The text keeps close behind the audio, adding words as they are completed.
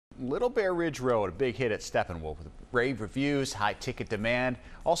Little Bear Ridge Road, a big hit at Steppenwolf with rave reviews, high ticket demand.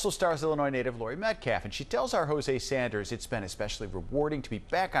 Also stars Illinois native Laurie Metcalf, and she tells our Jose Sanders it's been especially rewarding to be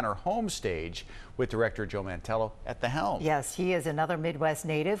back on her home stage with director Joe Mantello at the helm. Yes, he is another Midwest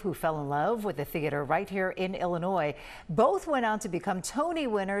native who fell in love with the theater right here in Illinois. Both went on to become Tony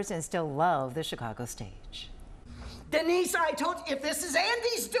winners and still love the Chicago stage. Denise, I told you, if this is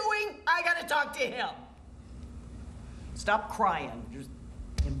Andy's doing, I gotta talk to him. Stop crying. You're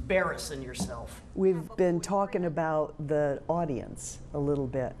embarrassing yourself. We've been talking about the audience a little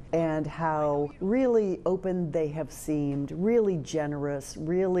bit and how really open they have seemed, really generous,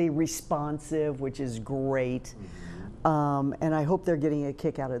 really responsive, which is great. And I hope they're getting a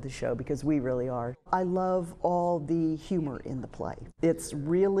kick out of the show because we really are. I love all the humor in the play. It's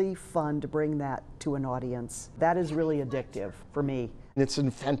really fun to bring that to an audience. That is really addictive for me. It's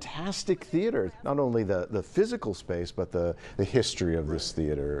a fantastic theater. Not only the physical space, but the history of this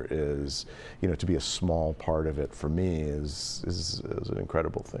theater is, to be a small part of it for me is an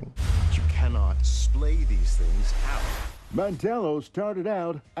incredible thing. You cannot splay these things out. Mantello started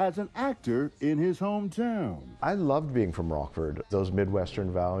out as an actor in his hometown. I loved being from Rockford. Those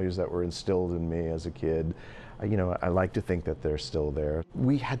Midwestern values that were instilled in me as a kid, I like to think that they're still there.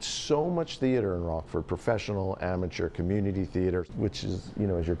 We had so much theater in Rockford, professional, amateur, community theater, which is,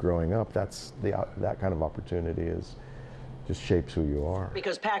 as you're growing up, that kind of opportunity just shapes who you are.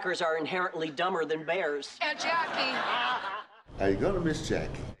 Because Packers are inherently dumber than Bears. And Jackie. Are you gonna miss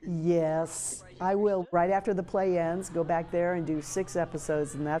Jackie? Yes, I will. Right after the play ends, go back there and do 6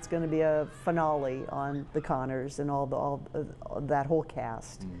 episodes, and that's going to be a finale on the Connors and all that whole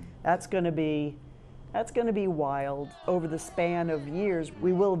cast. That's going to be wild. Over the span of years,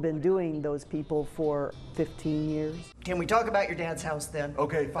 we will have been doing those people for 15 years. Can we talk about your dad's house then?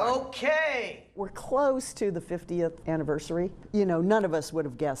 Okay, fine. Okay. We're close to the 50th anniversary. None of us would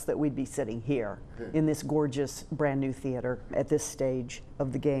have guessed that we'd be sitting here in this gorgeous brand new theater at this stage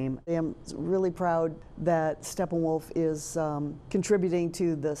of the game. I'm really proud that Steppenwolf is contributing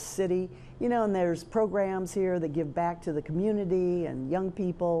to the city. And there's programs here that give back to the community and young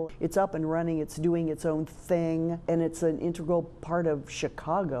people. It's up and running, it's doing its own thing, and it's an integral part of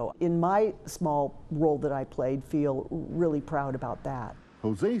Chicago. In my small role that I played, feel really proud about that.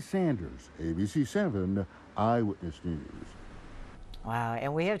 Jose Sanders, ABC 7 Eyewitness News. Wow,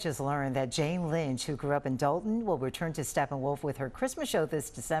 and we have just learned that Jane Lynch, who grew up in Dalton, will return to Steppenwolf with her Christmas show this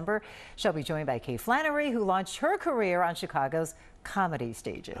December. She'll be joined by Kay Flannery, who launched her career on Chicago's comedy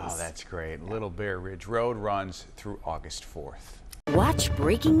stages. Oh, that's great. Little Bear Ridge Road runs through August 4th. Watch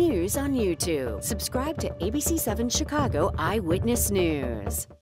breaking news on YouTube. Subscribe to ABC 7 Chicago Eyewitness News.